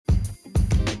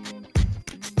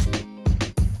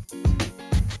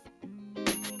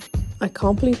I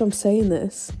can't believe I'm saying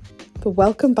this, but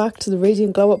welcome back to the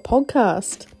Radiant Glow Up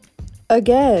podcast.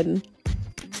 Again.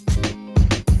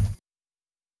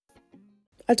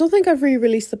 I don't think I've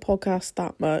re-released the podcast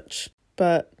that much,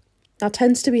 but that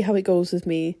tends to be how it goes with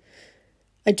me.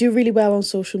 I do really well on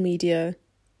social media,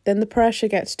 then the pressure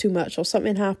gets too much or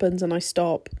something happens and I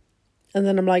stop. And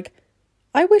then I'm like,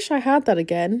 I wish I had that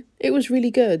again. It was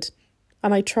really good.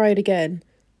 And I try it again,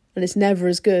 and it's never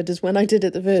as good as when I did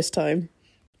it the first time.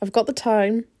 I've got the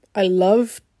time. I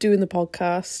love doing the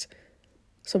podcast.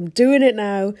 So I'm doing it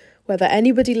now, whether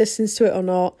anybody listens to it or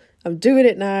not. I'm doing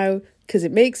it now because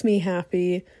it makes me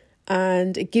happy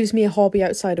and it gives me a hobby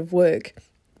outside of work.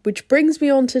 Which brings me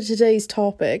on to today's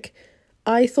topic.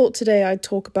 I thought today I'd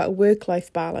talk about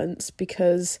work-life balance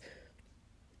because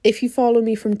if you follow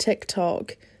me from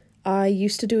TikTok, I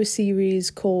used to do a series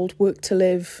called Work to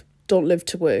Live, Don't Live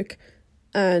to Work.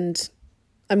 And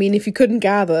I mean, if you couldn't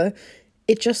gather,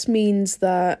 it just means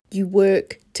that you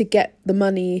work to get the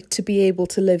money to be able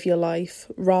to live your life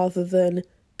rather than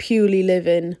purely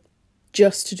living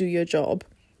just to do your job.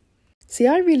 See,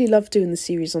 I really love doing the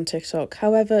series on TikTok.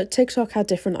 However, TikTok had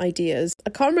different ideas. I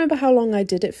can't remember how long I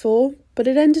did it for, but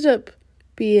it ended up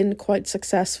being quite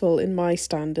successful in my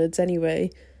standards anyway.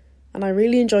 And I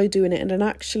really enjoyed doing it, and it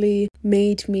actually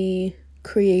made me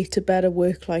create a better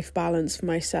work-life balance for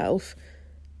myself.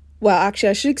 Well, actually,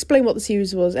 I should explain what the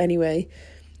series was anyway.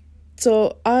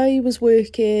 So I was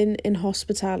working in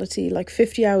hospitality, like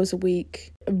 50 hours a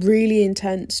week, a really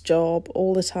intense job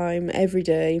all the time, every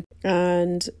day.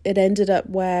 And it ended up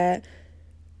where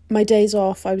my days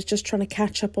off, I was just trying to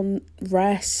catch up on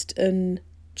rest and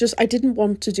I didn't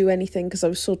want to do anything because I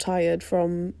was so tired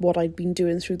from what I'd been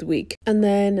doing through the week. And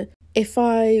then if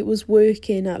I was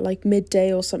working at like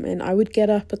midday or something, I would get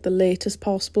up at the latest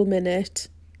possible minute,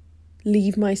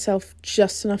 leave myself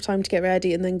just enough time to get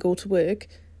ready and then go to work.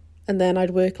 And then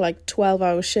I'd work like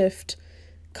 12-hour shift,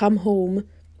 come home,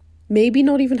 maybe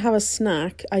not even have a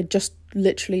snack. I'd just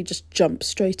literally just jump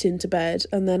straight into bed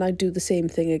and then I'd do the same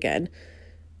thing again.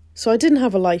 So I didn't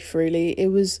have a life really. It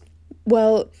was,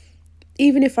 well,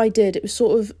 even if I did, it was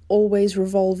sort of always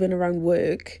revolving around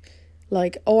work.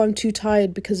 Like, oh, I'm too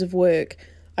tired because of work.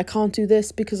 I can't do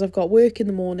this because I've got work in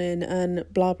the morning and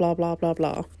blah, blah, blah, blah,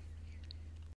 blah.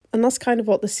 And that's kind of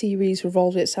what the series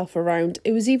revolved itself around.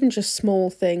 It was even just small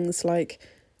things like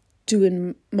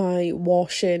doing my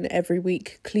washing every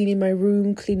week, cleaning my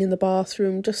room, cleaning the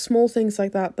bathroom, just small things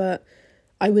like that that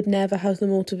I would never have the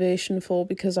motivation for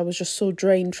because I was just so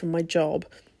drained from my job.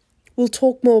 We'll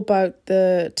talk more about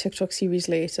the TikTok series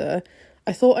later.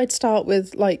 I thought I'd start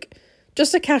with like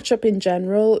just a catch up in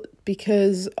general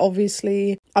because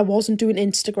obviously I wasn't doing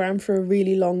Instagram for a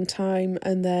really long time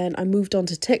and then I moved on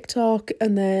to TikTok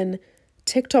and then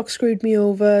TikTok screwed me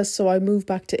over, so I moved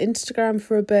back to Instagram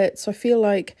for a bit. So I feel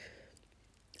like,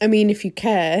 I mean, if you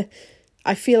care,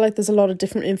 I feel like there's a lot of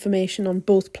different information on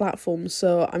both platforms.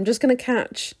 So I'm just going to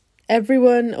catch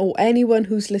everyone or anyone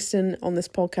who's listening on this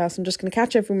podcast. I'm just going to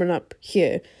catch everyone up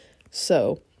here.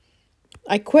 So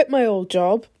I quit my old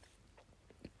job.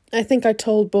 I think I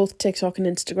told both TikTok and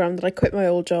Instagram that I quit my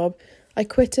old job. I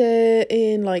quit it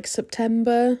in like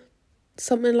September,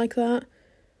 something like that.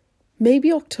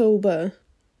 Maybe October.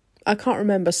 I can't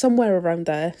remember, somewhere around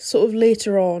there, sort of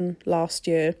later on last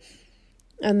year.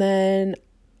 And then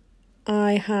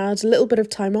I had a little bit of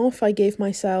time off. I gave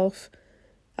myself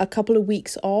a couple of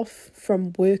weeks off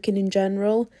from working in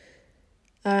general.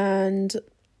 And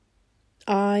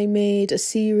I made a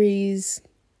series.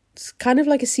 It's kind of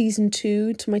like a season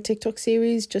 2 to my TikTok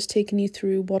series, just taking you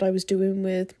through what I was doing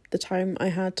with the time I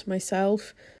had to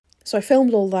myself. So I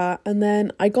filmed all that and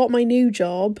then I got my new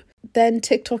job. Then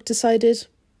TikTok decided,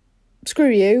 screw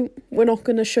you, we're not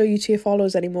going to show you to your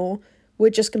followers anymore. We're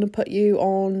just going to put you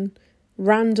on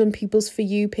random people's For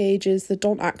You pages that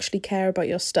don't actually care about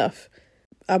your stuff.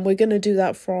 And we're going to do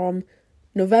that from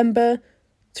November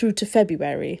through to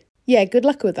February. Yeah, good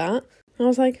luck with that. I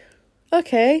was like,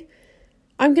 okay.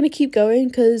 I'm going to keep going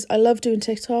because I love doing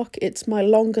TikTok. It's my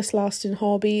longest lasting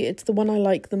hobby. It's the one I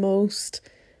like the most.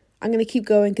 I'm going to keep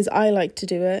going because I like to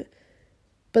do it.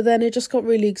 But then it just got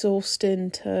really exhausting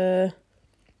to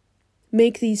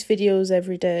make these videos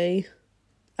every day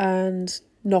and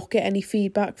not get any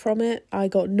feedback from it. I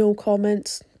got no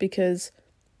comments because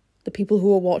the people who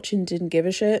were watching didn't give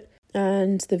a shit.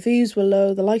 And the views were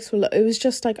low, the likes were low. It was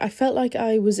just like, I felt like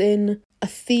I was in a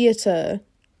theatre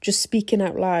just speaking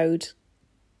out loud.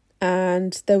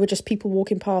 And there were just people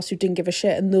walking past who didn't give a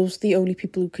shit, and those were the only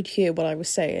people who could hear what I was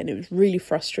saying. It was really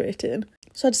frustrating.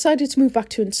 So I decided to move back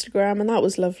to Instagram, and that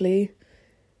was lovely.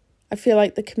 I feel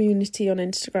like the community on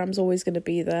Instagram is always going to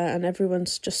be there and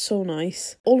everyone's just so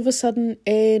nice. All of a sudden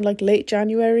in like late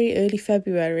January, early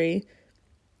February,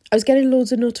 I was getting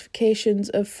loads of notifications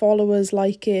of followers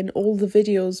liking all the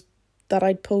videos that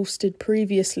I'd posted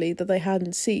previously that they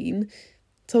hadn't seen.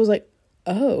 So I was like,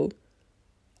 oh,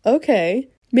 okay.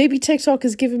 Maybe TikTok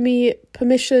has given me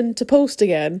permission to post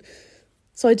again.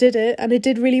 So I did it and it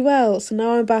did really well. So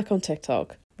now I'm back on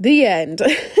TikTok. The end.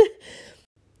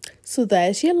 So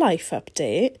there's your life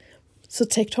update. So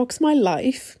TikTok's my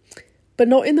life, but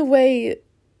not in the way,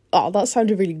 oh, that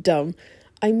sounded really dumb.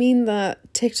 I mean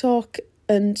that TikTok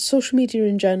and social media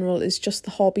in general is just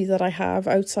the hobby that I have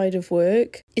outside of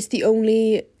work. It's the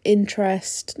only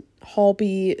interest,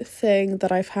 hobby thing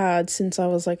that I've had since I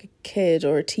was like a kid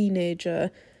or a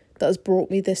teenager that has brought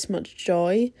me this much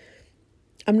joy.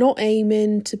 I'm not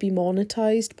aiming to be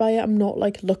monetized by it. I'm not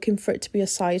like looking for it to be a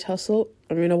side hustle.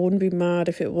 I mean, I wouldn't be mad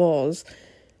if it was.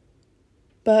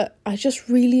 But I just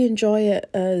really enjoy it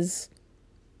as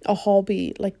a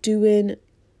hobby, like doing...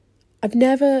 I've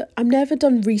never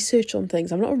done research on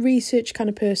things. I'm not a research kind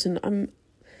of person.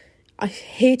 I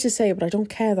hate to say it, but I don't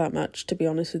care that much, to be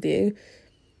honest with you.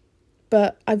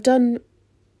 But I've done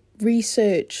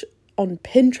research on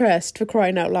Pinterest, for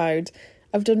crying out loud.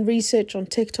 I've done research on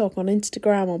TikTok, on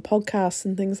Instagram, on podcasts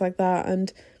and things like that.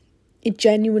 And it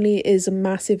genuinely is a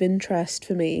massive interest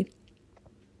for me.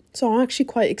 So I'm actually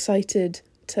quite excited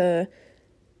to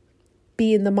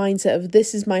be in the mindset of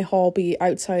this is my hobby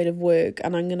outside of work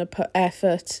and I'm going to put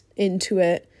effort into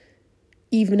it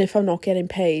even if I'm not getting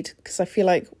paid, because I feel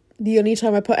like the only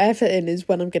time I put effort in is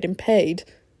when I'm getting paid.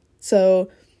 So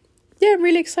yeah, I'm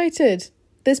really excited.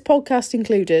 This podcast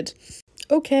included.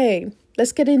 Okay,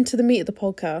 let's get into the meat of the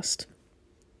podcast.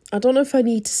 I don't know if I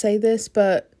need to say this,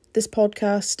 but this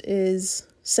podcast is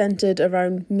centered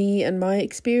around me and my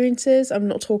experiences. I'm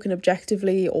not talking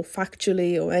objectively or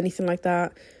factually or anything like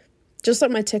that. Just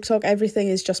like my TikTok, everything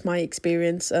is just my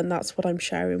experience and that's what I'm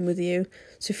sharing with you.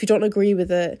 So if you don't agree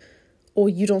with it or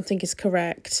you don't think it's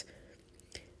correct,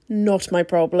 not my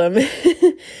problem.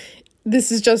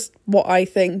 This is just what I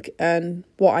think and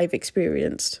what I've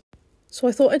experienced. So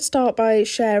I thought I'd start by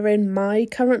sharing my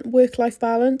current work-life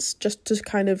balance, just to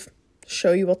kind of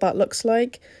show you what that looks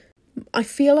like. I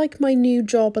feel like my new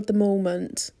job at the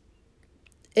moment,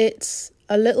 it's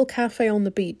a little cafe on the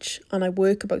beach and I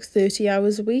work about 30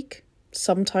 hours a week.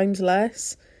 Sometimes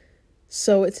less.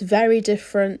 So it's very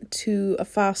different to a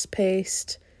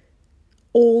fast-paced,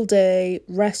 all-day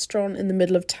restaurant in the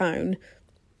middle of town.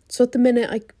 So at the minute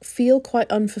I feel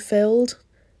quite unfulfilled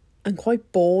and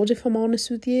quite bored, if I'm honest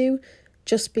with you,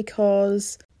 just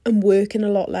because I'm working a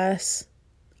lot less,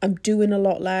 I'm doing a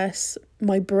lot less,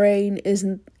 my brain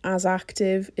isn't as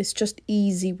active, it's just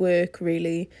easy work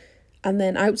really. And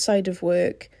then outside of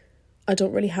work, I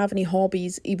don't really have any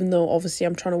hobbies, even though obviously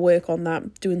I'm trying to work on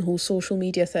that, doing the whole social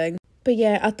media thing. But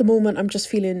yeah, at the moment I'm just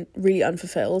feeling really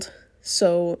unfulfilled.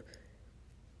 So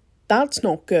that's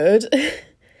not good.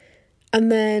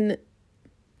 And then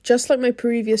just like my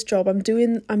previous job, I'm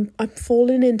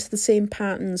falling into the same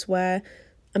patterns where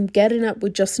I'm getting up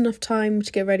with just enough time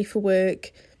to get ready for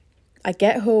work. I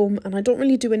get home and I don't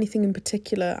really do anything in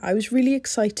particular. I was really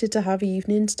excited to have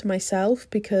evenings to myself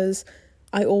because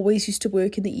I always used to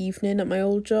work in the evening at my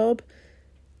old job.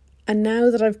 And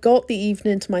now that I've got the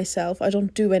evening to myself, I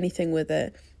don't do anything with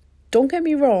it. Don't get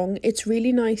me wrong, it's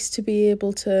really nice to be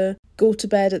able to go to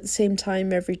bed at the same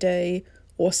time every day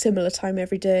or similar time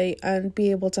every day and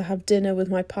be able to have dinner with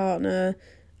my partner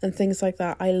and things like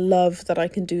that. I love that I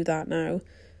can do that now.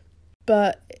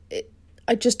 But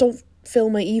I just don't fill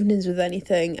my evenings with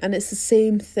anything, and it's the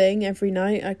same thing every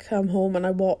night. I come home and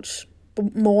I watch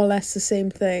more or less the same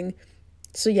thing.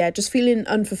 So yeah, just feeling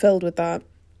unfulfilled with that.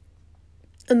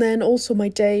 And then also my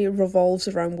day revolves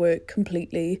around work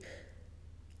completely.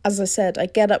 As I said, I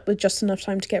get up with just enough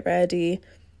time to get ready.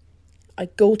 I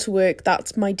go to work,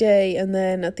 that's my day, and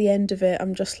then at the end of it,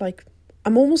 I'm just like,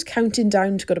 I'm almost counting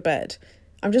down to go to bed.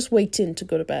 I'm just waiting to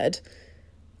go to bed.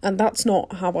 And that's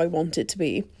not how I want it to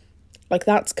be. Like,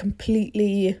 that's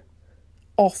completely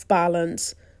off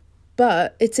balance.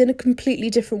 But it's in a completely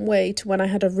different way to when I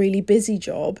had a really busy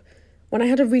job. When I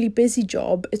had a really busy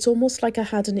job, it's almost like I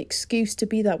had an excuse to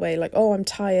be that way. Like, oh, I'm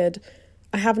tired.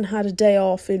 I haven't had a day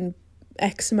off in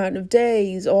X amount of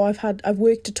days. Or I've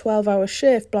worked a 12-hour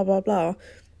shift, blah, blah, blah.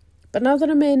 But now that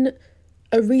I'm in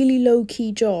a really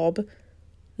low-key job,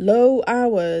 low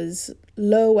hours,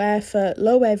 low effort,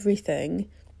 low everything,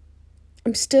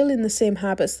 I'm still in the same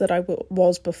habits that I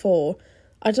was before.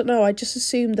 I don't know, I just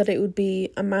assumed that it would be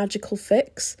a magical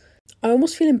fix. I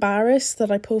almost feel embarrassed that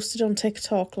I posted on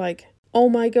TikTok like oh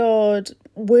my God,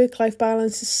 work-life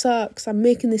balance sucks. I'm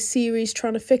making this series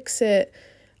trying to fix it.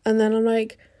 And then I'm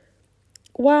like,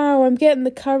 wow, I'm getting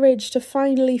the courage to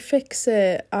finally fix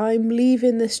it. I'm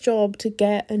leaving this job to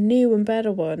get a new and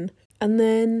better one. And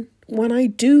then when I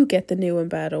do get the new and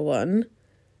better one,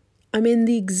 I'm in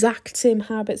the exact same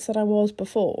habits that I was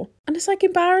before. And it's like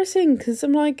embarrassing because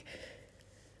I'm like,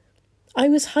 I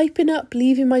was hyping up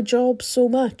leaving my job so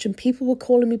much and people were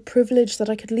calling me privileged that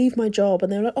I could leave my job,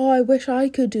 and they were like, oh, I wish I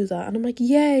could do that. And I'm like,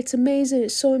 yeah, it's amazing,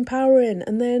 it's so empowering.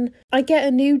 And then I get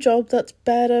a new job that's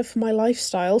better for my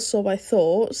lifestyle, so I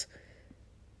thought,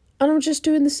 and I'm just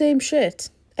doing the same shit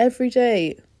every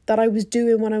day that I was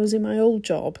doing when I was in my old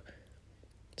job.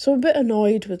 So I'm a bit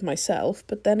annoyed with myself,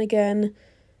 but then again,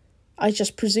 I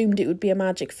just presumed it would be a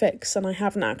magic fix, and I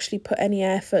haven't actually put any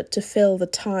effort to fill the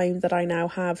time that I now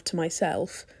have to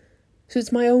myself. So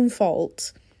it's my own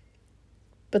fault.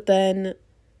 But then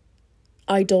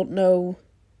I don't know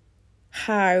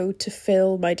how to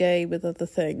fill my day with other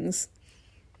things.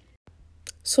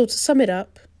 So to sum it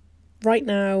up, right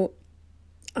now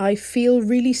I feel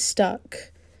really stuck.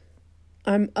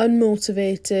 I'm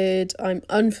unmotivated, I'm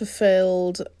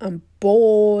unfulfilled, I'm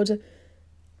bored.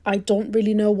 I don't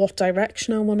really know what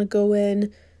direction I want to go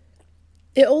in.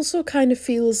 It also kind of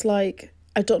feels like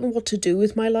I don't know what to do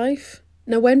with my life.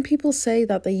 Now, when people say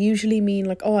that, they usually mean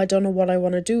like, oh, I don't know what I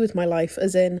want to do with my life,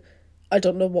 as in, I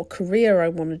don't know what career I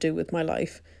want to do with my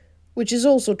life, which is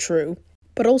also true.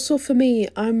 But also for me,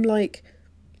 I'm like,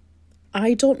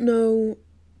 I don't know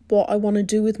what I want to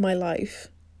do with my life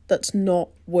that's not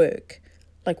work.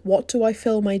 Like, what do I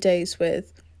fill my days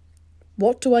with?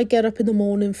 What do I get up in the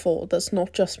morning for that's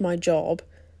not just my job?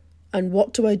 And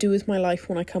what do I do with my life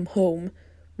when I come home?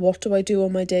 What do I do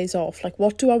on my days off? Like,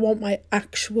 what do I want my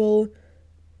actual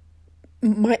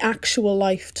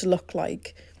life to look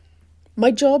like? My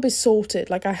job is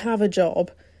sorted. Like, I have a job.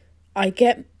 I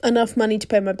get enough money to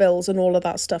pay my bills and all of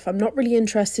that stuff. I'm not really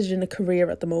interested in a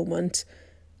career at the moment.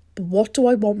 But what do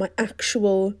I want my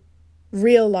actual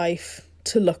real life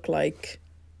to look like?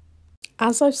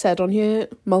 As I've said on here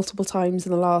multiple times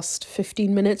in the last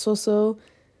 15 minutes or so,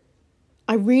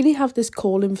 I really have this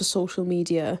calling for social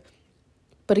media.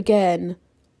 But again,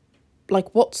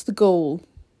 like, what's the goal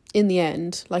in the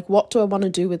end? Like, what do I want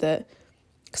to do with it?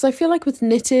 Because I feel like with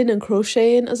knitting and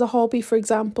crocheting as a hobby, for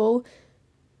example,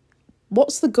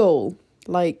 what's the goal?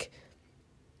 Like,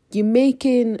 you're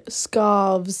making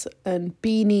scarves and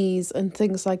beanies and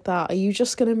things like that. Are you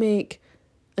just going to make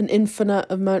an infinite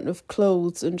amount of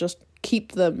clothes and just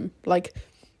keep them? Like,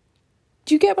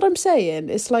 do you get what I'm saying?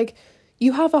 It's like,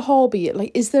 you have a hobby,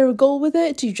 like, is there a goal with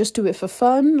it? Do you just do it for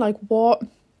fun? Like, what do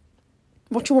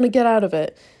you want to get out of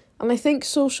it? And I think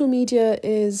social media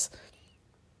is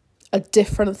a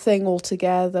different thing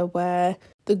altogether, where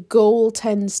the goal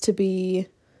tends to be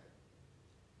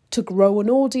to grow an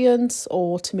audience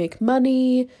or to make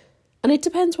money, and it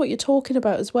depends what you're talking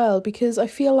about as well, because I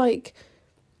feel like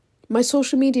my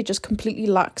social media just completely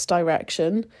lacks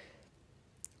direction.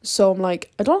 So I'm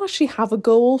like, I don't actually have a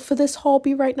goal for this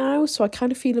hobby right now, so I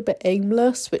kind of feel a bit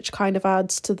aimless, which kind of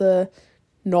adds to the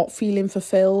not feeling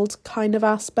fulfilled kind of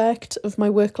aspect of my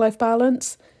work-life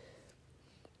balance.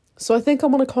 So I think I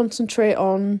want to concentrate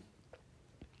on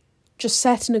just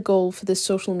setting a goal for this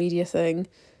social media thing,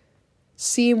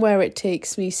 seeing where it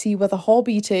takes me, see where the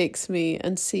hobby takes me,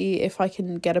 and see if I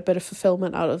can get a bit of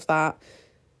fulfillment out of that,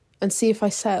 and see if I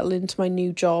settle into my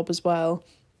new job as well.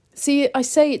 See, I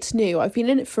say it's new. I've been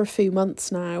in it for a few months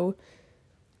now,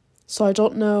 so I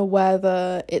don't know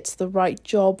whether it's the right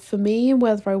job for me and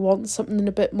whether I want something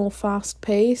a bit more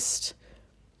fast-paced.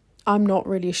 I'm not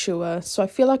really sure. So I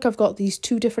feel like I've got these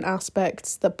two different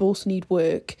aspects that both need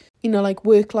work. You know, like,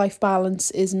 work-life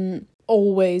balance isn't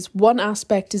always, one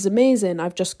aspect is amazing.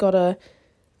 I've just got to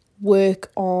work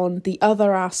on the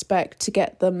other aspect to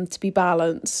get them to be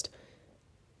balanced,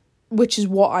 which is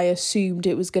what I assumed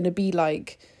it was going to be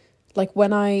like. Like,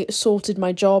 when I sorted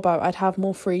my job out, I'd have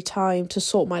more free time to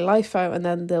sort my life out, and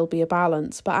then there'll be a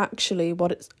balance. But actually,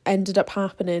 what it's ended up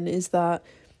happening is that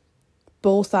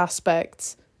both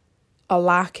aspects are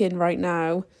lacking right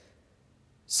now.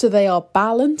 So they are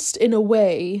balanced in a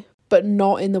way, but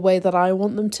not in the way that I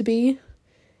want them to be.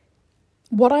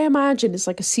 What I imagine is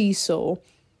like a seesaw.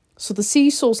 So the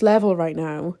seesaw's level right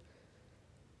now,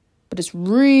 but it's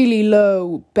really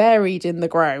low, buried in the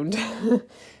ground.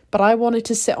 But I want it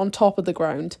to sit on top of the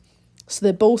ground. So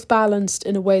they're both balanced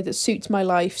in a way that suits my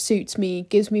life, suits me,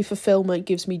 gives me fulfillment,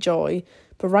 gives me joy.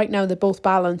 But right now they're both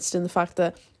balanced in the fact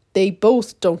that they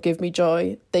both don't give me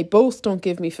joy. They both don't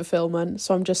give me fulfillment.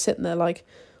 So I'm just sitting there like,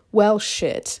 well,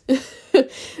 shit.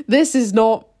 This is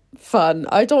not fun.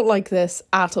 I don't like this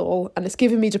at all, and it's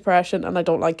giving me depression, and I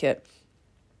don't like it.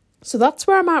 So that's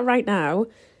where I'm at right now.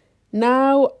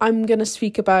 Now I'm going to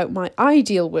speak about my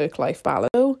ideal work-life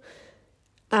balance,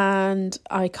 and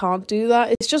I can't do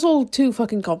that. It's just all too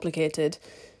fucking complicated.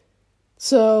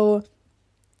 So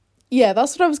yeah,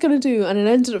 that's what I was going to do, and it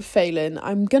ended up failing.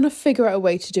 I'm going to figure out a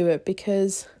way to do it,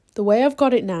 because the way I've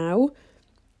got it now,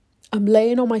 I'm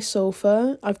laying on my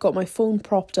sofa, I've got my phone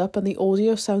propped up, and the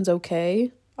audio sounds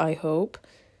okay, I hope.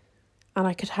 And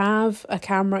I could have a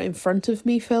camera in front of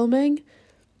me filming,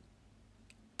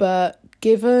 but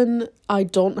given I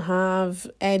don't have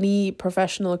any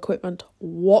professional equipment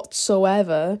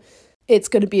whatsoever, it's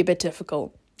going to be a bit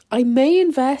difficult. I may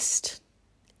invest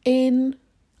in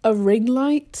a ring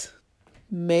light,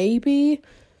 maybe,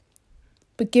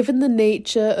 but given the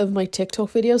nature of my TikTok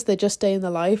videos, they're just day in the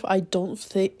life, I don't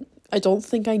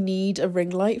think I need a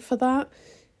ring light for that.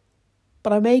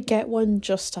 But I may get one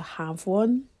just to have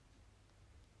one.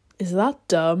 Is that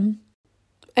dumb?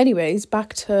 Anyways,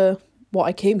 back to what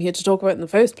I came here to talk about in the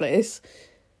first place.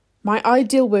 My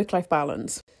ideal work-life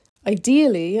balance.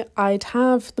 Ideally, I'd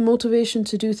have the motivation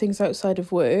to do things outside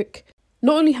of work.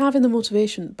 Not only having the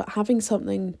motivation, but having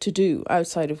something to do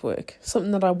outside of work.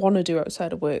 Something that I want to do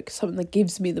outside of work. Something that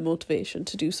gives me the motivation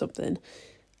to do something.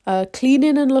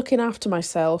 Cleaning and looking after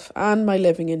myself and my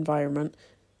living environment.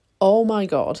 Oh my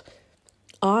God.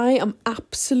 I am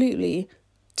absolutely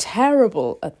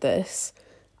terrible at this.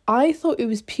 I thought it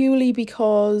was purely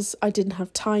because I didn't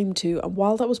have time to, and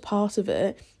while that was part of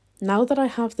it, now that I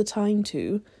have the time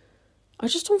to, I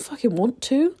just don't fucking want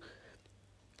to.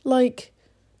 Like,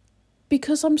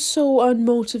 because I'm so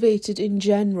unmotivated in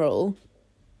general,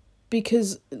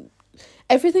 because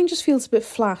everything just feels a bit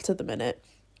flat at the minute.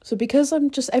 So because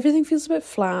everything feels a bit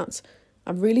flat,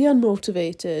 I'm really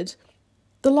unmotivated.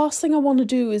 The last thing I want to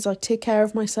do is like take care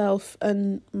of myself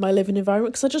and my living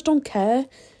environment, because I just don't care.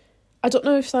 I don't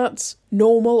know if that's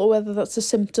normal or whether that's a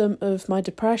symptom of my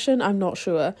depression. I'm not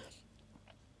sure.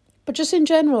 But just in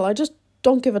general, I just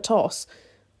don't give a toss.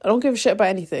 I don't give a shit about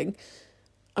anything.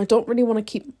 I don't really want to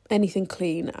keep anything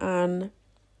clean, and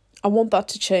I want that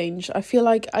to change. I feel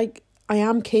like I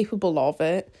am capable of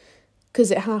it,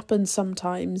 because it happens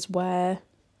sometimes where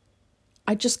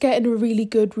I just get in a really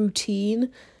good routine.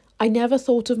 I never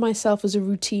thought of myself as a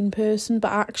routine person,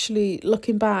 but actually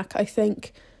looking back, I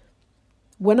think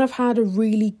when I've had a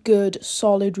really good,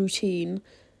 solid routine,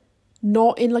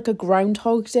 not in like a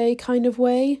Groundhog Day kind of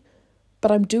way,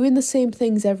 but I'm doing the same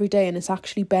things every day and it's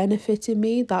actually benefiting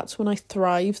me, that's when I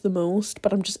thrive the most.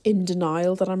 But I'm just in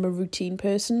denial that I'm a routine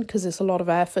person, because it's a lot of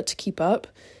effort to keep up.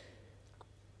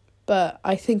 But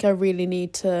I think I really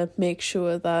need to make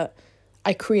sure that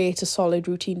I create a solid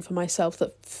routine for myself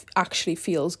that actually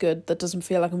feels good, that doesn't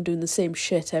feel like I'm doing the same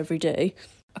shit every day.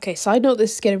 Okay, side note,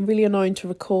 this is getting really annoying to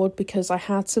record because I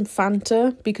had some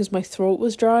Fanta because my throat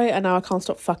was dry and now I can't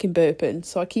stop fucking burping.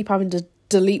 So I keep having to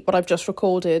delete what I've just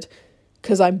recorded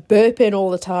because I'm burping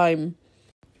all the time.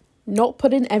 Not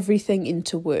putting everything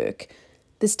into work.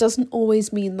 This doesn't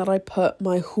always mean that I put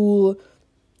my whole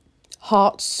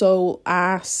heart, soul,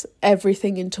 ass,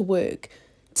 everything into work.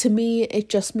 To me, it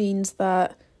just means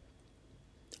that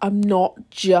I'm not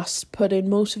just putting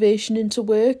motivation into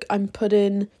work. I'm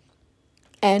putting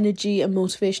energy and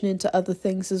motivation into other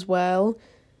things as well.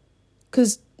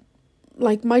 Because,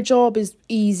 like, my job is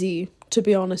easy, to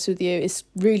be honest with you. It's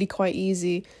really quite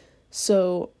easy.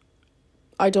 So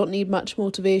I don't need much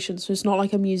motivation. So it's not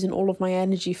like I'm using all of my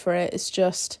energy for it.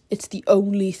 It's the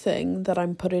only thing that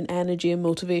I'm putting energy and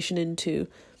motivation into.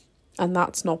 And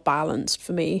that's not balanced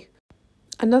for me.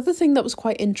 Another thing that was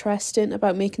quite interesting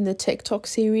about making the TikTok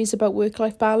series about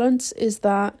work-life balance is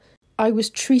that I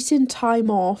was treating time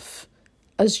off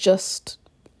as just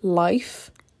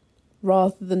life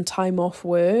rather than time off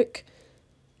work.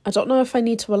 I don't know if I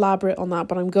need to elaborate on that,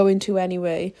 but I'm going to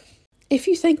anyway. If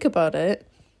you think about it,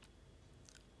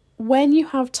 when you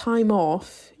have time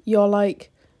off, you're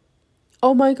like,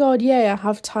 oh my God, yeah, I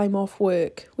have time off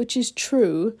work, which is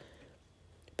true.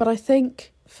 But I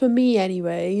think, for me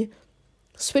anyway,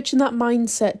 switching that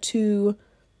mindset to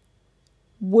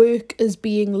work as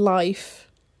being life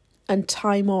and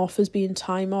time off as being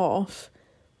time off,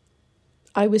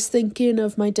 I was thinking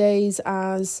of my days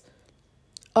as,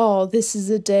 oh, this is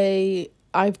a day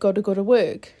I've got to go to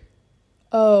work.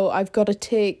 Oh, I've got to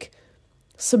take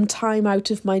some time out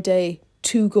of my day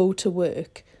to go to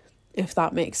work, if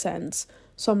that makes sense.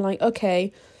 So I'm like,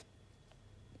 okay,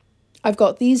 I've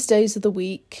got these days of the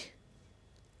week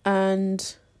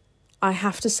and I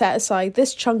have to set aside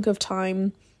this chunk of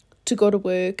time to go to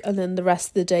work, and then the rest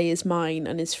of the day is mine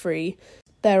and is free.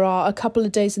 There are a couple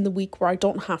of days in the week where I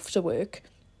don't have to work.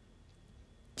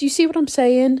 Do you see what I'm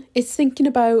saying? It's thinking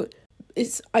about,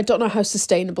 I don't know how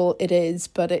sustainable it is,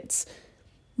 but it's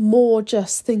more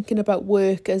just thinking about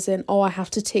work as in, oh, I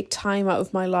have to take time out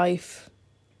of my life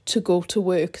to go to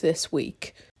work this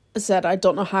week. As I said, I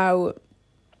don't know how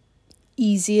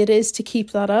easy it is to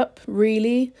keep that up,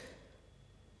 really.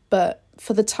 But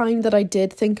for the time that I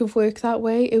did think of work that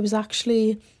way, it was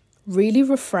actually really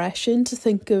refreshing to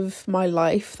think of my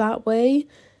life that way.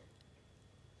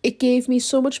 It gave me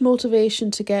so much motivation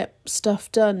to get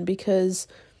stuff done because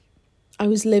I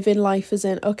was living life as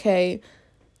in, okay,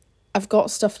 I've got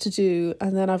stuff to do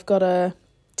and then I've got to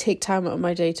take time out of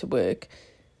my day to work.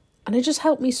 And it just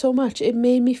helped me so much. It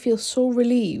made me feel so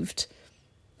relieved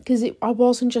because I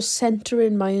wasn't just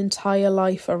centering my entire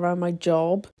life around my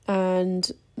job.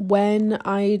 And when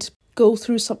I'd go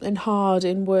through something hard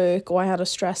in work or I had a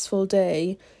stressful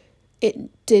day,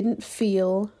 it didn't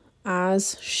feel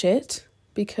as shit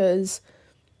because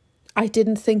I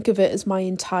didn't think of it as my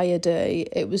entire day.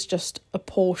 It was just a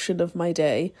portion of my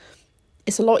day.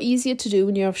 It's a lot easier to do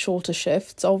when you have shorter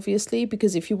shifts, obviously,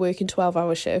 because if you work in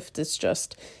 12-hour shifts,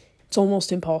 it's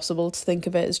almost impossible to think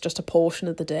of it as just a portion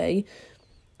of the day.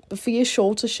 But for your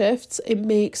shorter shifts, it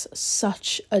makes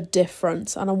such a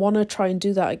difference. And I want to try and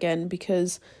do that again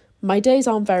because my days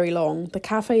aren't very long. The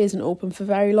cafe isn't open for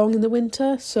very long in the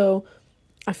winter, so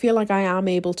I feel like I am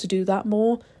able to do that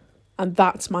more. And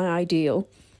that's my ideal.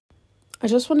 I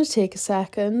just want to take a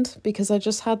second because I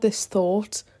just had this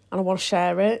thought and I want to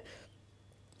share it.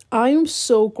 I am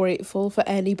so grateful for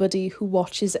anybody who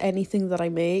watches anything that I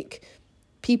make.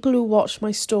 People who watch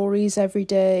my stories every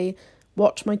day,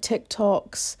 watch my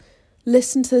TikToks,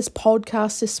 listen to this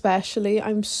podcast especially.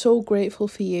 I'm so grateful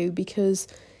for you because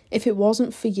if it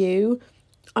wasn't for you,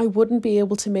 I wouldn't be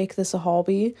able to make this a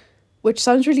hobby. Which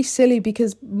sounds really silly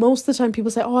because most of the time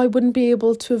people say, oh, I wouldn't be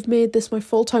able to have made this my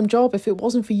full-time job if it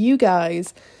wasn't for you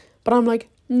guys. But I'm like,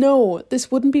 no,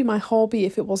 this wouldn't be my hobby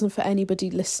if it wasn't for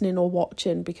anybody listening or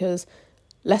watching because,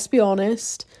 let's be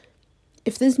honest,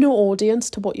 if there's no audience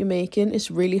to what you're making,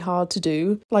 it's really hard to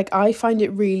do. Like, I find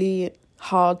it really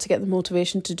hard to get the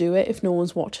motivation to do it if no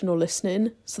one's watching or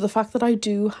listening. So the fact that I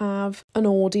do have an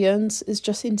audience is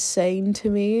just insane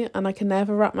to me and I can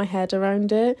never wrap my head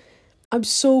around it. I'm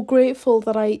so grateful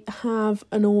that I have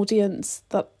an audience,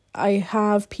 that I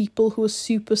have people who are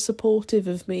super supportive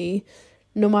of me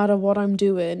no matter what I'm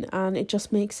doing, and it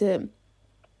just makes it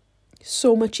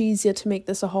so much easier to make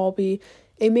this a hobby.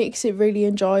 It makes it really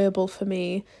enjoyable for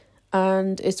me,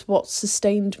 and it's what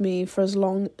sustained me for as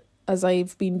long as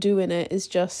I've been doing it, is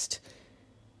just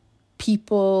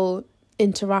people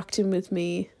interacting with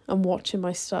me and watching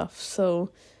my stuff.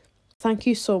 So thank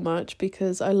you so much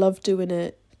because I love doing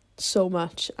it so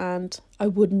much and I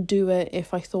wouldn't do it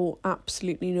if I thought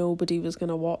absolutely nobody was going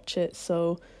to watch it.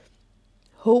 So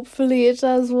hopefully it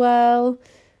does well.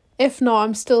 If not,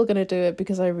 I'm still going to do it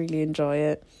because I really enjoy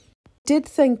it. I did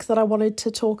think that I wanted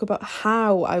to talk about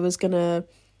how I was going to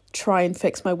try and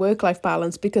fix my work-life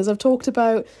balance because I've talked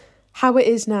about how it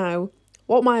is now,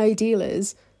 what my ideal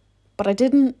is, but I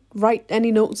didn't write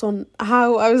any notes on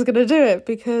how I was going to do it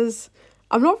because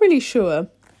I'm not really sure.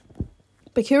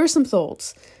 But here are some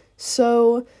thoughts.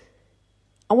 So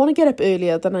I want to get up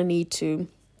earlier than I need to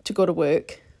go to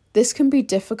work. This can be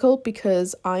difficult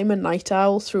because I'm a night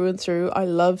owl through and through. I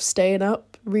love staying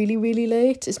up really, really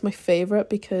late. It's my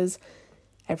favourite because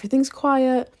everything's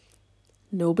quiet.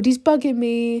 Nobody's bugging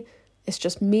me. It's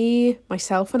just me,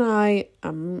 myself and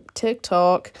I'm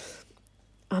TikTok.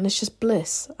 And it's just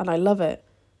bliss and I love it.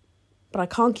 But I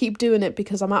can't keep doing it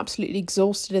because I'm absolutely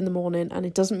exhausted in the morning and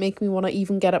it doesn't make me want to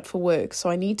even get up for work. So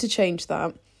I need to change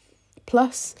that.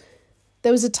 Plus,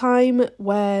 there was a time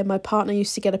where my partner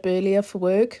used to get up earlier for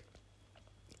work.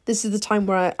 This is the time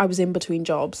where I was in between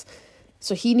jobs.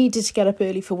 So he needed to get up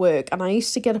early for work and I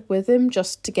used to get up with him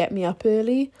just to get me up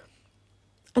early.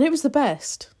 And it was the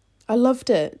best. I loved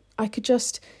it. I could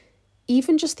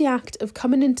even just the act of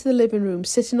coming into the living room,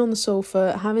 sitting on the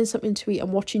sofa, having something to eat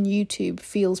and watching YouTube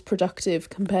feels productive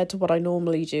compared to what I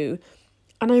normally do.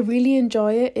 And I really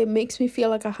enjoy it. It makes me feel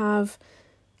like I have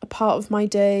a part of my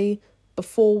day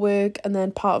before work and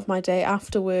then part of my day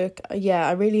after work. Yeah,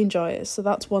 I really enjoy it. So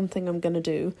that's one thing I'm going to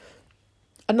do.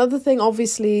 Another thing,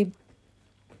 obviously,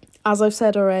 as I've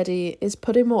said already, is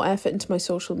putting more effort into my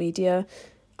social media.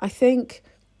 I think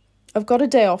I've got a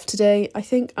day off today. I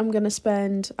think I'm going to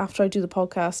spend, after I do the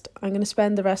podcast, I'm going to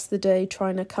spend the rest of the day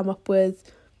trying to come up with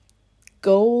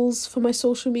goals for my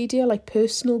social media, like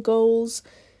personal goals,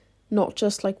 not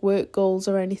just like work goals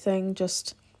or anything,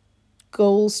 just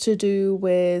goals to do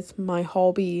with my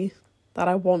hobby that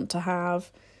I want to have.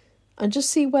 and just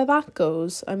see where that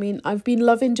goes. I mean, I've been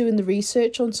loving doing the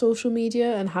research on social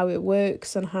media and how it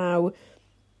works and how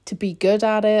to be good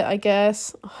at it, I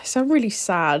guess. I sound really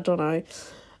sad, don't I?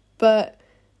 But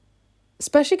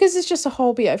especially because it's just a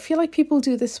hobby. I feel like people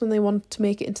do this when they want to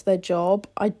make it into their job.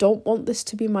 I don't want this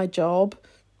to be my job.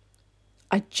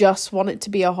 I just want it to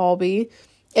be a hobby.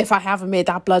 If I haven't made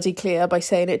that bloody clear by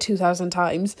saying it 2,000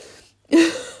 times.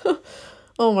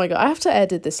 Oh my God, I have to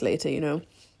edit this later, you know.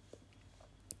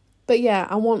 But yeah,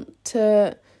 I want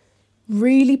to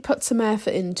really put some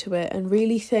effort into it and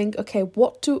really think, okay,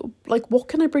 what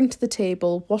can I bring to the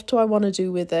table? What do I want to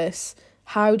do with this?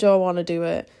 How do I want to do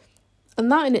it? And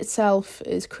that in itself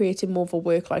is creating more of a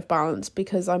work-life balance,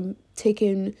 because I'm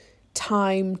taking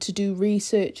time to do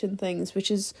research and things,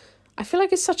 which is, I feel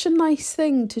like it's such a nice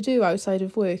thing to do outside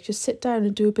of work. Just sit down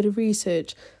and do a bit of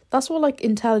research. That's what like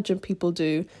intelligent people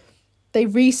do. They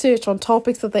research on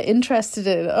topics that they're interested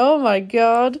in. Oh my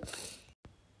God.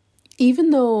 Even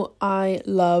though I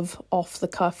love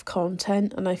off-the-cuff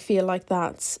content, and I feel like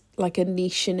that's like a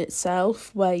niche in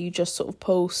itself, where you just sort of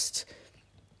post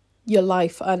your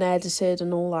life unedited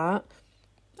and all that,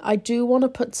 I do want to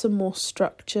put some more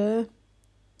structure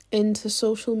into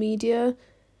social media.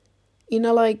 You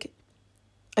know, like,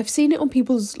 I've seen it on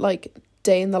people's like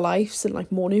day in the lives and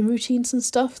like morning routines and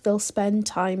stuff. They'll spend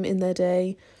time in their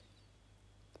day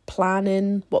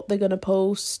planning what they're going to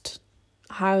post,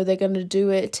 how they're going to do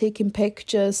it, taking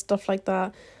pictures, stuff like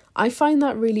that. I find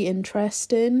that really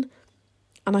interesting,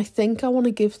 and I think I want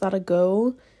to give that a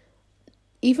go.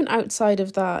 Even outside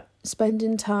of that,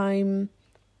 spending time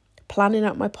planning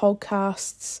out my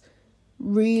podcasts,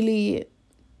 really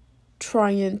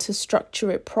trying to structure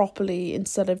it properly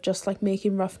instead of just like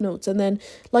making rough notes. And then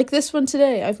like this one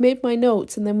today, I've made my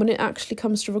notes, and then when it actually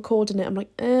comes to recording it, I'm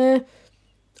like,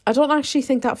 I don't actually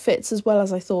think that fits as well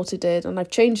as I thought it did, and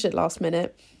I've changed it last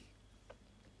minute.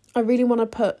 I really want to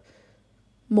put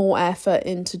more effort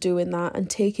into doing that and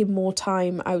taking more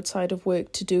time outside of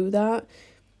work to do that.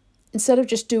 Instead of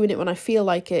just doing it when I feel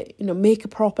like it, you know, make a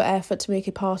proper effort to make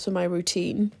it part of my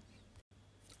routine.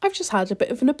 I've just had a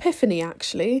bit of an epiphany,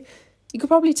 actually. You could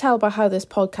probably tell by how this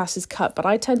podcast is cut, but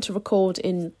I tend to record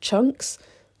in chunks,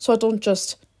 so I don't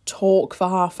just talk for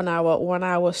half an hour or an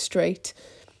hour straight.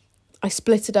 I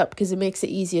split it up because it makes it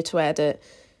easier to edit.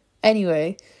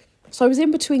 Anyway, so I was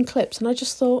in between clips and I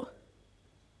just thought,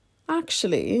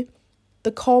 actually,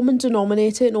 the common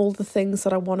denominator in all the things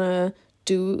that I want to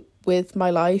do with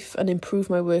my life and improve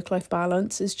my work-life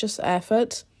balance is just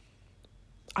effort.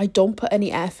 I don't put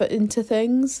any effort into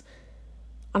things,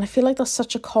 and I feel like that's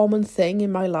such a common thing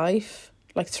in my life,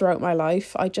 like throughout my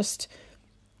life. I don't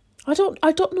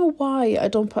know why I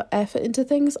don't put effort into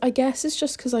things. I guess it's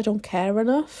just because I don't care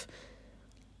enough.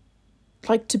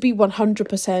 Like, to be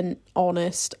 100%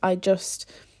 honest,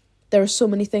 there are so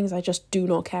many things I just do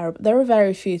not care about. There are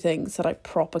very few things that I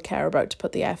proper care about to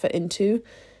put the effort into.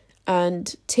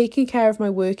 And taking care of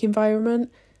my work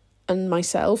environment and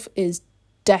myself is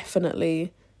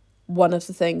definitely one of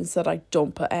the things that I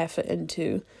don't put effort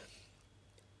into.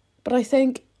 But I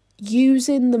think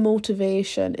using the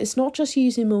motivation, it's not just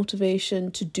using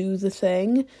motivation to do the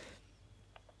thing,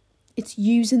 it's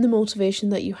using the motivation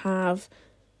that you have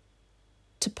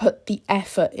to put the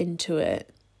effort into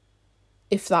it,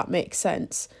 if that makes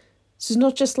sense. So it's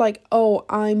not just like, oh,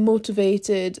 I'm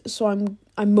motivated, so I'm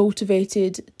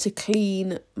motivated to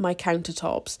clean my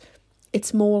countertops.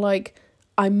 It's more like,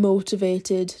 I'm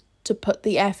motivated to put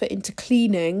the effort into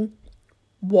cleaning.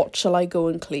 What shall I go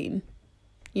and clean?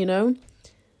 You know?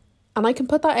 And I can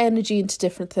put that energy into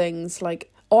different things,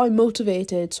 like, oh, I'm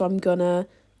motivated, so I'm gonna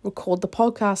record the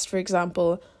podcast, for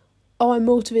example. Oh, I'm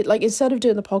motivated, like, instead of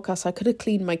doing the podcast, I could have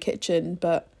cleaned my kitchen,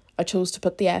 but I chose to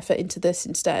put the effort into this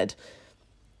instead.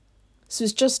 So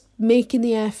it's just making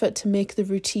the effort to make the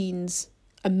routines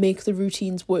and make the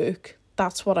routines work.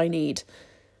 That's what I need.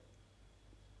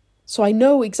 So I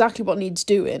know exactly what needs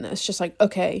doing. It's just like,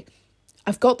 okay,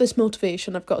 I've got this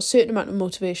motivation. I've got a certain amount of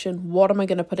motivation. What am I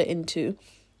going to put it into?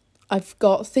 I've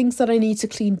got things that I need to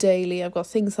clean daily. I've got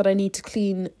things that I need to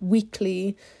clean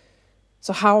weekly.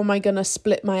 So how am I going to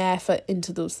split my effort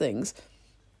into those things?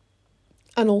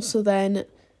 And also then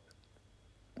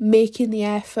making the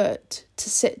effort to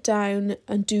sit down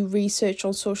and do research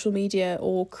on social media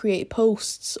or create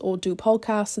posts or do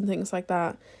podcasts and things like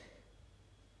that.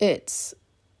 It's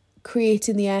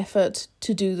creating the effort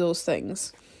to do those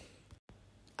things.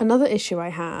 Another issue I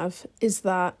have is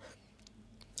that,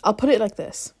 I'll put it like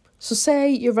this. So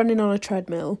say you're running on a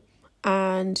treadmill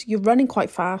and you're running quite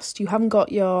fast, you haven't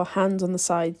got your hands on the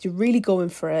sides, you're really going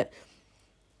for it,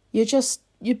 you're just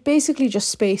you're basically just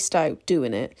spaced out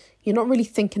doing it. You're not really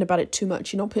thinking about it too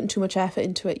much. You're not putting too much effort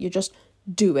into it. You're just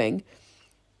doing.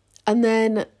 And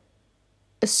then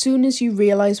as soon as you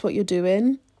realise what you're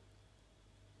doing,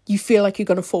 you feel like you're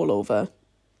going to fall over.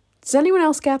 Does anyone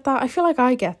else get that? I feel like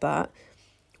I get that.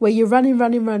 Where you're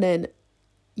running.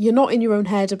 You're not in your own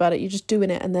head about it. You're just doing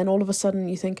it. And then all of a sudden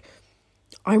you think,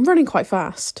 I'm running quite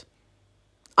fast.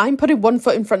 I'm putting one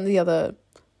foot in front of the other.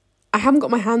 I haven't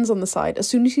got my hands on the side. As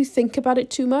soon as you think about it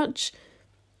too much,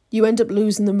 you end up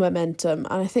losing the momentum.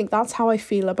 And I think that's how I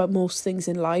feel about most things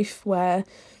in life, where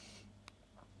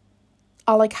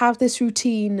I'll like have this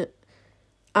routine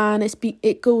and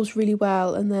it goes really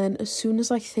well, and then as soon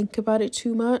as I think about it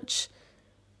too much,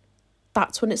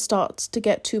 that's when it starts to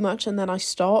get too much, and then I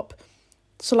stop.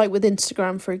 So like with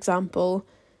Instagram, for example,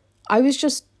 I was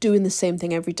just doing the same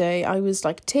thing every day. I was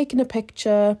like taking a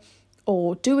picture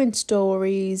or doing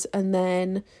stories, and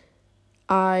then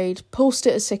I'd post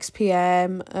it at 6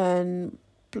 p.m. and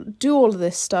do all of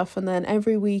this stuff, and then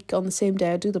every week on the same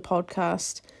day I'd do the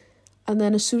podcast. And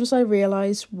then as soon as I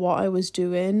realised what I was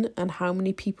doing and how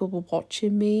many people were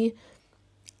watching me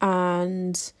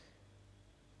and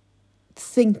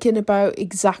thinking about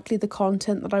exactly the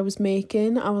content that I was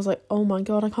making, I was like, oh my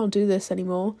God, I can't do this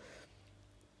anymore.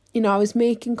 You know, I was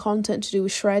making content to do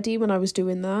with Shreddy when I was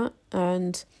doing that,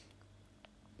 and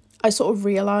I sort of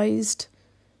realised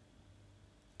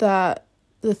that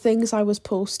the things I was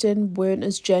posting weren't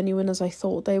as genuine as I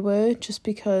thought they were, just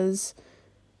because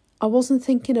I wasn't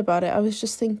thinking about it. I was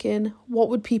just thinking, what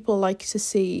would people like to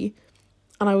see?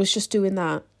 And I was just doing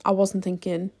that. I wasn't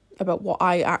thinking about what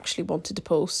I actually wanted to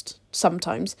post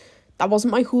sometimes. That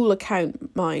wasn't my whole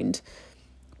account, mind.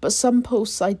 But some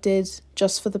posts I did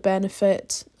just for the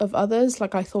benefit of others.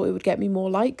 Like I thought it would get me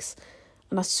more likes.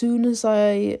 And as soon as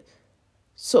I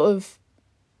sort of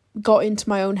got into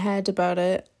my own head about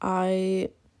it,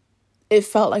 it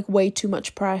felt like way too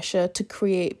much pressure to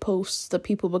create posts that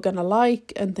people were going to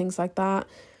like and things like that.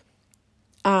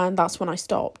 And that's when I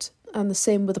stopped. And the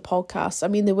same with the podcast. I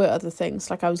mean, there were other things,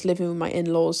 like I was living with my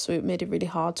in-laws, so it made it really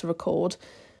hard to record.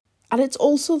 And it's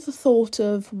also the thought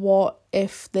of, what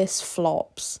if this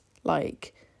flops?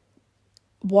 Like,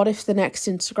 what if the next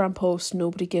Instagram post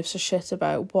nobody gives a shit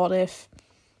about? What if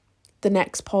the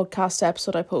next podcast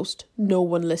episode I post no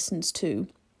one listens to?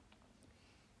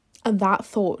 And that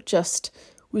thought just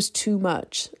was too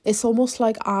much. It's almost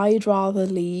like I'd rather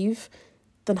leave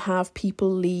than have people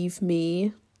leave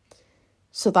me.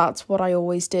 So that's what I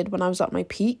always did when I was at my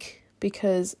peak,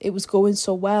 because it was going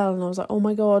so well. And I was like, oh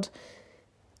my God,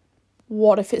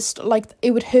 what if it's like,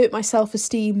 it would hurt my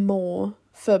self-esteem more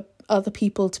for other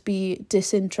people to be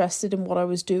disinterested in what I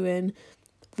was doing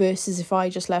versus if I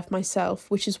just left myself,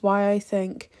 which is why I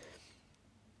think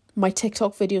my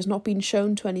TikTok videos not being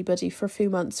shown to anybody for a few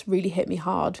months really hit me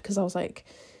hard, because I was like,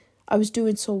 I was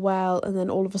doing so well, and then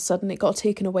all of a sudden it got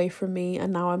taken away from me,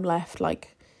 and now I'm left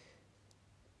like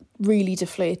really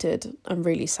deflated and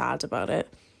really sad about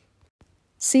it.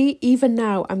 See, even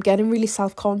now I'm getting really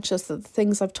self-conscious that the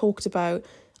things I've talked about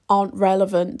aren't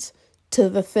relevant to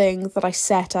the thing that I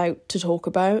set out to talk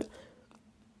about.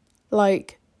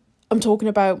 Like, I'm talking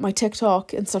about my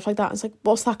TikTok and stuff like that. It's like,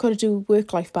 what's that got to do with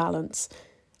work-life balance?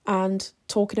 And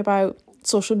talking about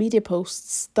social media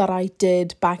posts that I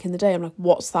did back in the day, I'm like,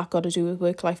 what's that got to do with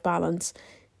work-life balance?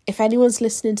 If anyone's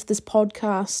listening to this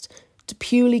podcast to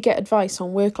purely get advice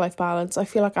on work-life balance, I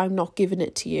feel like I'm not giving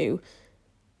it to you.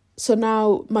 So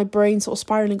now my brain's sort of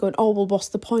spiraling, going, oh, well, what's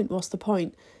the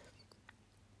point?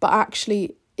 But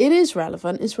actually, it is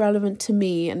relevant. It's relevant to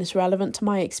me, and it's relevant to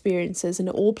my experiences, and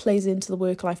it all plays into the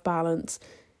work-life balance,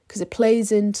 because it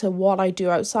plays into what I do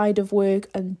outside of work,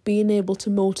 and being able to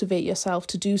motivate yourself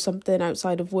to do something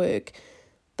outside of work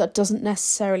that doesn't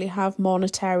necessarily have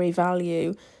monetary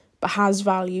value, but has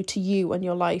value to you and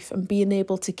your life, and being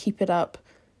able to keep it up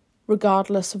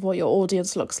regardless of what your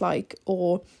audience looks like,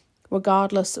 or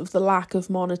regardless of the lack of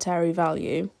monetary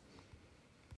value.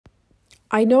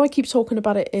 I know I keep talking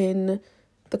about it in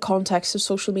the context of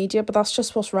social media, but that's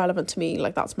just what's relevant to me.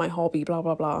 Like, that's my hobby, blah,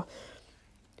 blah, blah.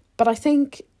 But I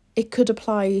think it could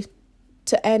apply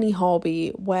to any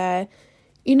hobby where,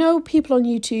 you know, people on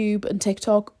YouTube and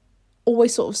TikTok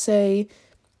always sort of say,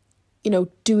 you know,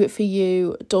 do it for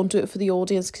you, don't do it for the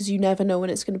audience, because you never know when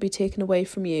it's going to be taken away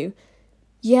from you.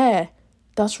 Yeah,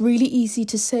 that's really easy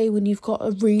to say when you've got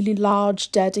a really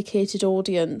large, dedicated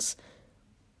audience.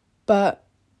 But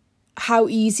how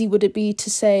easy would it be to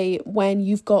say when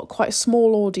you've got quite a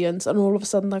small audience and all of a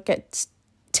sudden that gets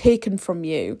taken from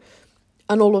you,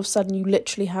 and all of a sudden you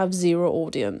literally have zero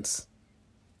audience?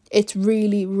 It's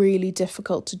really, really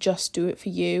difficult to just do it for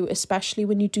you, especially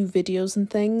when you do videos and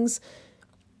things.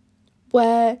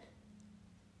 where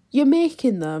you're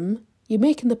making the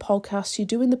podcasts, you're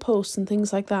doing the posts and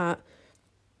things like that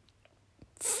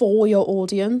for your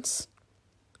audience,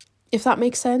 if that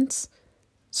makes sense.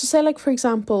 So say, like, for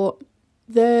example,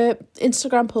 the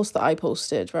Instagram post that I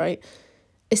posted, right?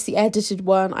 It's the edited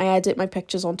one. I edit my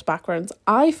pictures onto backgrounds.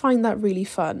 I find that really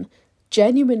fun.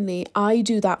 Genuinely, I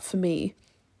do that for me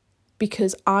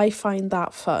because I find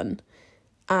that fun.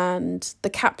 And the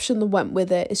caption that went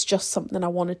with it is just something I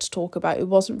wanted to talk about. It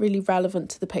wasn't really relevant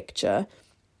to the picture.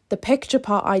 The picture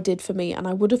part I did for me, and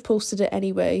I would have posted it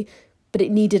anyway, but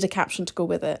it needed a caption to go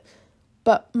with it.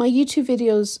 But my TikTok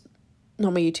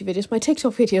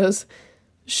videos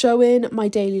showing my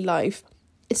daily life,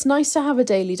 it's nice to have a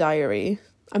daily diary.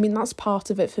 I mean, that's part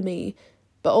of it for me,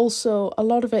 but also a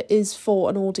lot of it is for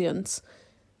an audience.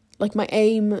 Like my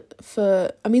aim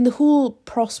the whole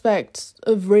prospect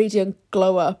of Radiant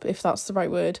Glow Up, if that's the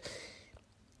right word,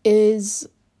 is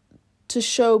to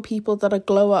show people that a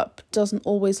glow up doesn't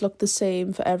always look the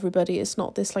same for everybody. It's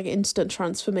not this like instant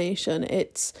transformation.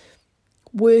 It's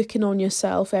working on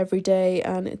yourself every day,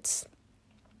 and it's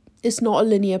not a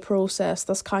linear process.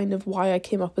 That's kind of why I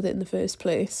came up with it in the first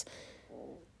place.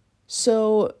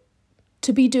 So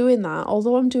to be doing that,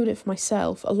 although I'm doing it for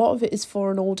myself, a lot of it is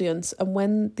for an audience. And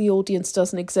when the audience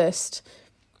doesn't exist,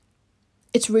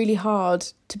 it's really hard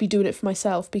to be doing it for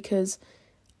myself because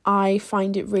I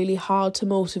find it really hard to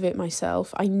motivate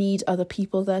myself. I need other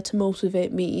people there to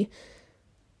motivate me.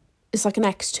 It's like an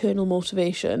external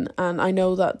motivation, and I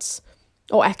know that's,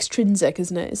 or extrinsic,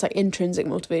 isn't it? It's like intrinsic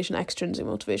motivation, extrinsic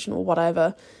motivation, or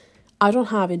whatever. I don't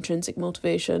have intrinsic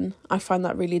motivation. I find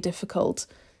that really difficult.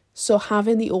 So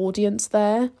having the audience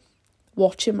there,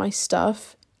 watching my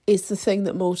stuff, is the thing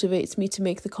that motivates me to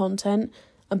make the content.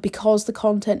 And because the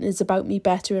content is about me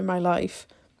bettering my life,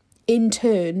 in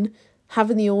turn,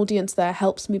 having the audience there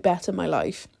helps me better my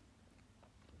life.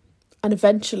 And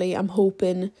eventually I'm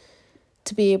hoping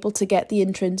to be able to get the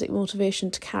intrinsic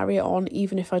motivation to carry it on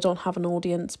even if I don't have an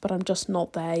audience, but I'm just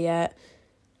not there yet.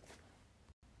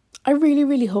 I really,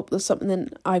 really hope there's something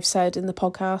that I've said in the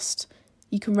podcast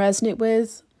you can resonate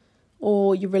with,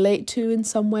 or you relate to in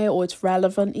some way, or it's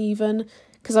relevant even.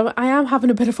 Because I am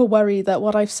having a bit of a worry that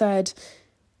what I've said,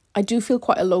 I do feel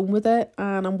quite alone with it,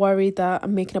 and I'm worried that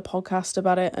I'm making a podcast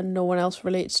about it and no one else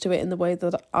relates to it in the way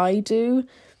that I do.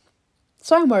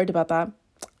 So I'm worried about that.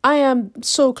 I am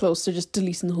so close to just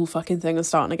deleting the whole fucking thing and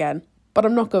starting again. But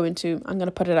I'm not going to. I'm going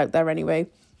to put it out there anyway.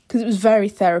 Because it was very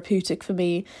therapeutic for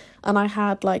me. And I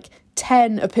had like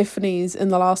 10 epiphanies in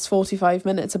the last 45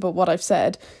 minutes about what I've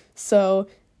said. So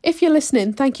if you're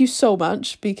listening, thank you so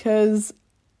much. Because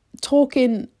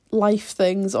talking life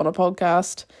things on a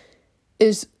podcast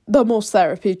is the most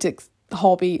therapeutic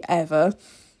hobby ever.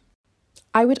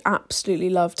 I would absolutely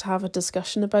love to have a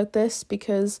discussion about this,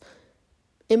 because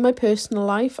in my personal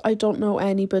life, I don't know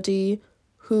anybody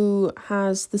who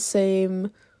has the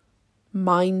same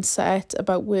mindset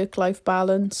about work-life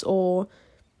balance, or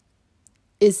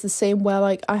is the same where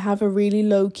like I have a really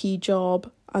low-key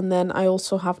job and then I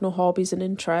also have no hobbies and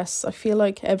interests. I feel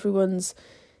like everyone's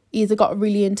either got a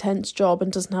really intense job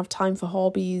and doesn't have time for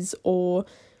hobbies, or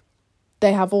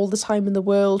they have all the time in the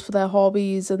world for their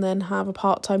hobbies and then have a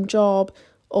part-time job,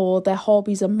 or their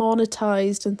hobbies are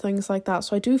monetized and things like that.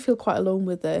 So I do feel quite alone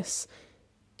with this.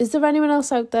 Is there anyone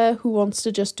else out there who wants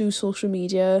to just do social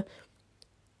media,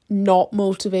 not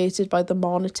motivated by the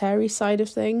monetary side of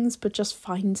things, but just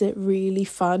finds it really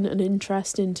fun and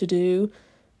interesting to do?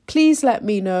 Please let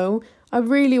me know. I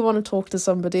really want to talk to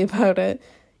somebody about it,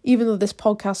 even though this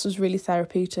podcast was really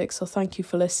therapeutic. So thank you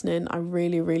for listening. I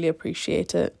really, really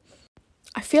appreciate it.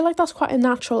 I feel like that's quite a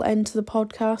natural end to the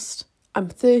podcast. I'm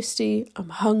thirsty, I'm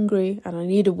hungry, and I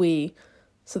need a wee.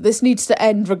 So this needs to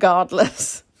end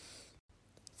regardless.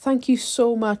 Thank you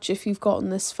so much if you've gotten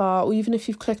this far, or even if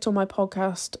you've clicked on my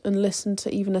podcast and listened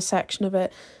to even a section of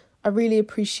it. I really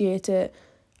appreciate it.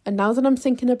 And now that I'm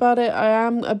thinking about it, I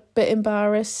am a bit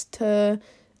embarrassed to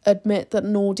admit that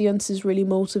an audience is really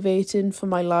motivating for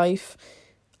my life.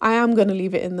 I am going to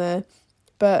leave it in there.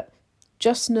 But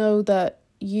just know that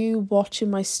you watching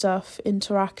my stuff,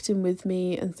 interacting with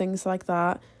me and things like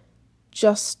that,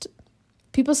 just,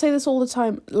 people say this all the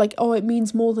time, like, oh, it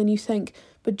means more than you think,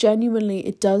 but genuinely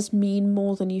it does mean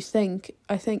more than you think.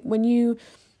 I think when you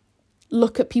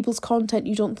look at people's content,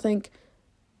 you don't think,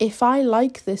 if I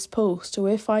like this post or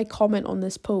if I comment on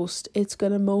this post, it's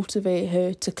going to motivate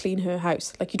her to clean her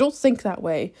house. Like, you don't think that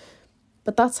way,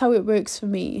 but that's how it works for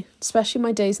me, especially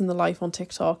my days in the life on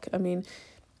TikTok. I mean,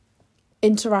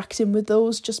 interacting with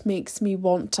those just makes me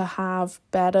want to have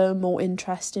better, more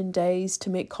interesting days to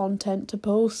make content to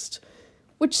post.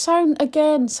 Which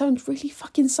sounds really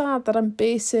fucking sad that I'm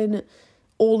basing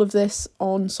all of this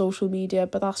on social media,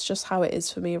 but that's just how it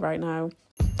is for me right now.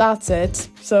 That's it.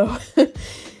 So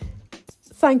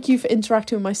thank you for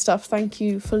interacting with my stuff. Thank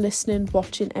you for listening,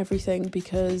 watching everything,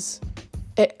 because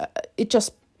it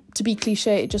just, to be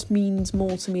cliche, it just means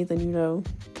more to me than you know.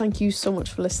 Thank you so much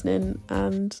for listening,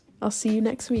 and I'll see you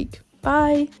next week.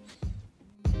 Bye.